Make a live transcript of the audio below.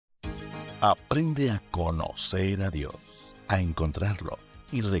Aprende a conocer a Dios, a encontrarlo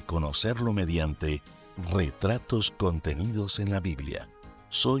y reconocerlo mediante retratos contenidos en la Biblia.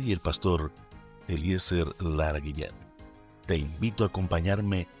 Soy el pastor Eliezer Lara Guillén. Te invito a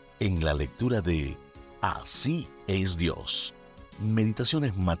acompañarme en la lectura de Así es Dios.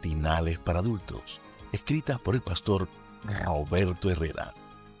 Meditaciones matinales para adultos, escritas por el pastor Roberto Herrera.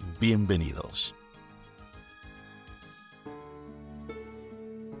 Bienvenidos.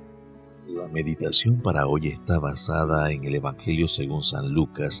 La meditación para hoy está basada en el Evangelio según San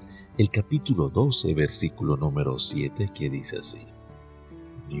Lucas, el capítulo 12, versículo número 7, que dice así: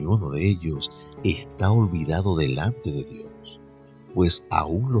 Ni uno de ellos está olvidado delante de Dios, pues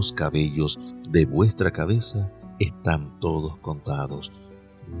aún los cabellos de vuestra cabeza están todos contados.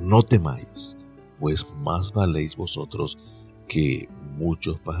 No temáis, pues más valéis vosotros que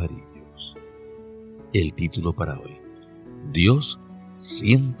muchos pajarillos. El título para hoy: Dios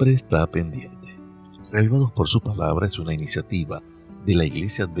siempre está pendiente. Reavivados por su palabra es una iniciativa de la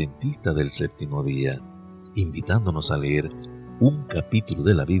Iglesia Adventista del Séptimo Día, invitándonos a leer un capítulo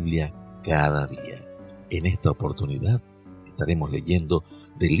de la Biblia cada día. En esta oportunidad estaremos leyendo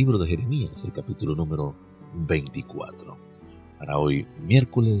del libro de Jeremías, el capítulo número 24, para hoy,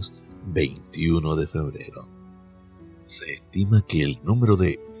 miércoles 21 de febrero. Se estima que el número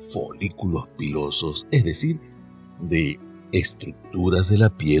de folículos pilosos, es decir, de estructuras de la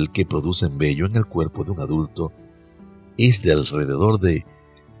piel que producen vello en el cuerpo de un adulto, es de alrededor de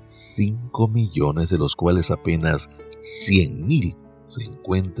 5 millones, de los cuales apenas 100,000 se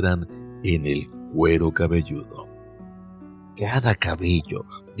encuentran en el cuero cabelludo. Cada cabello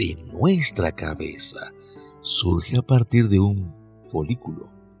de nuestra cabeza surge a partir de un folículo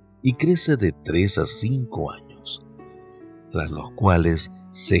y crece de 3 a 5 años, tras los cuales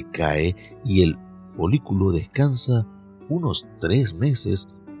se cae y el folículo descansa unos 3 meses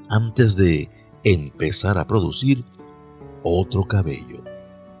antes de empezar a producir otro cabello.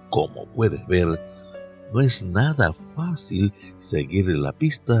 Como puedes ver, no es nada fácil seguir la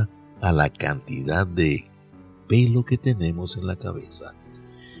pista a la cantidad de pelo que tenemos en la cabeza,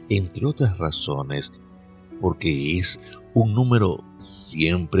 entre otras razones, porque es un número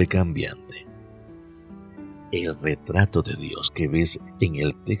siempre cambiante. El retrato de Dios que ves en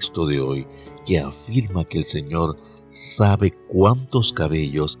el texto de hoy, que afirma que el Señor sabe cuántos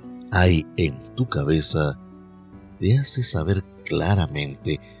cabellos hay en tu cabeza, te hace saber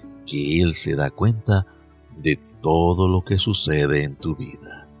claramente que Él se da cuenta de todo lo que sucede en tu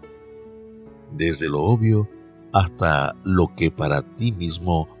vida, desde lo obvio hasta lo que para ti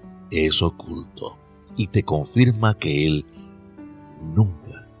mismo es oculto, y te confirma que Él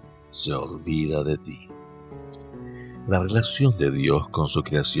nunca se olvida de ti. La relación de Dios con su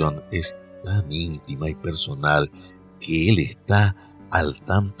creación es tan íntima y personal que Él está al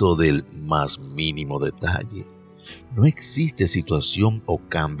tanto del más mínimo detalle. No existe situación o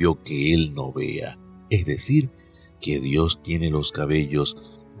cambio que Él no vea. Es decir, que Dios tiene los cabellos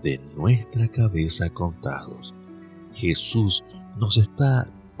de nuestra cabeza contados. Jesús nos está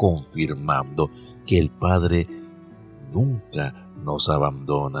confirmando que el Padre nunca nos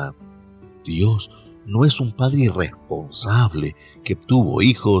abandona. Dios no es un padre irresponsable que tuvo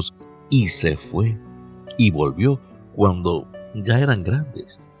hijos y se fue y volvió cuando ya eran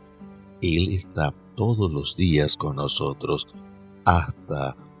grandes. Él está todos los días con nosotros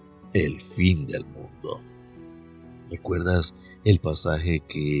hasta el fin del mundo. ¿Recuerdas el pasaje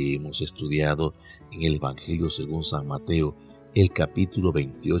que hemos estudiado en el Evangelio según San Mateo, el capítulo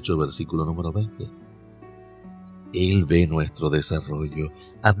 28, versículo número 20? Él ve nuestro desarrollo,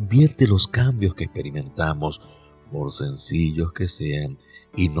 advierte los cambios que experimentamos, por sencillos que sean,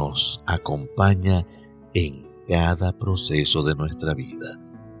 y nos acompaña en cada proceso de nuestra vida,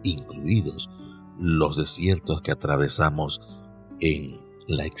 incluidos los desiertos que atravesamos en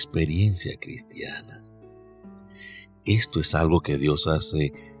la experiencia cristiana. Esto es algo que Dios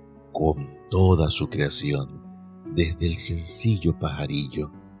hace con toda su creación, desde el sencillo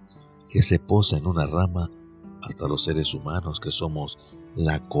pajarillo que se posa en una rama hasta los seres humanos que somos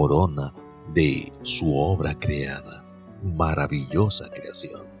la corona de su obra creada. Maravillosa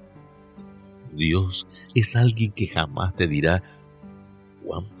creación. Dios es alguien que jamás te dirá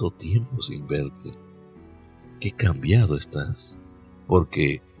cuánto tiempo sin verte, qué cambiado estás,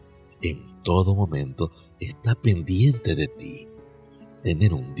 porque en todo momento está pendiente de ti.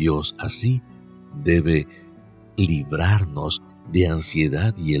 Tener un Dios así debe librarnos de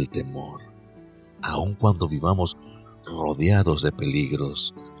ansiedad y el temor. Aun cuando vivamos rodeados de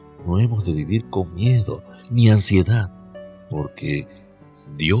peligros, no hemos de vivir con miedo ni ansiedad, porque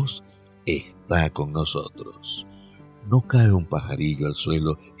Dios está con nosotros. No cae un pajarillo al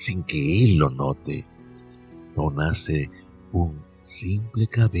suelo sin que Él lo note. No nace un simple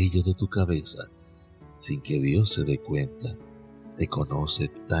cabello de tu cabeza sin que Dios se dé cuenta. Te conoce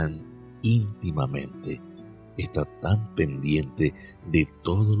tan íntimamente, está tan pendiente de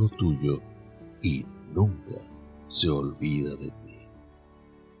todo lo tuyo y nunca se olvida de ti.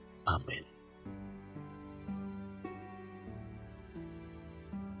 Amén.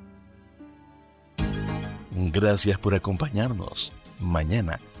 Gracias por acompañarnos.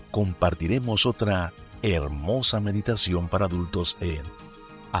 Mañana compartiremos otra hermosa meditación para adultos en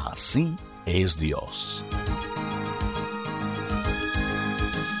Así es Dios.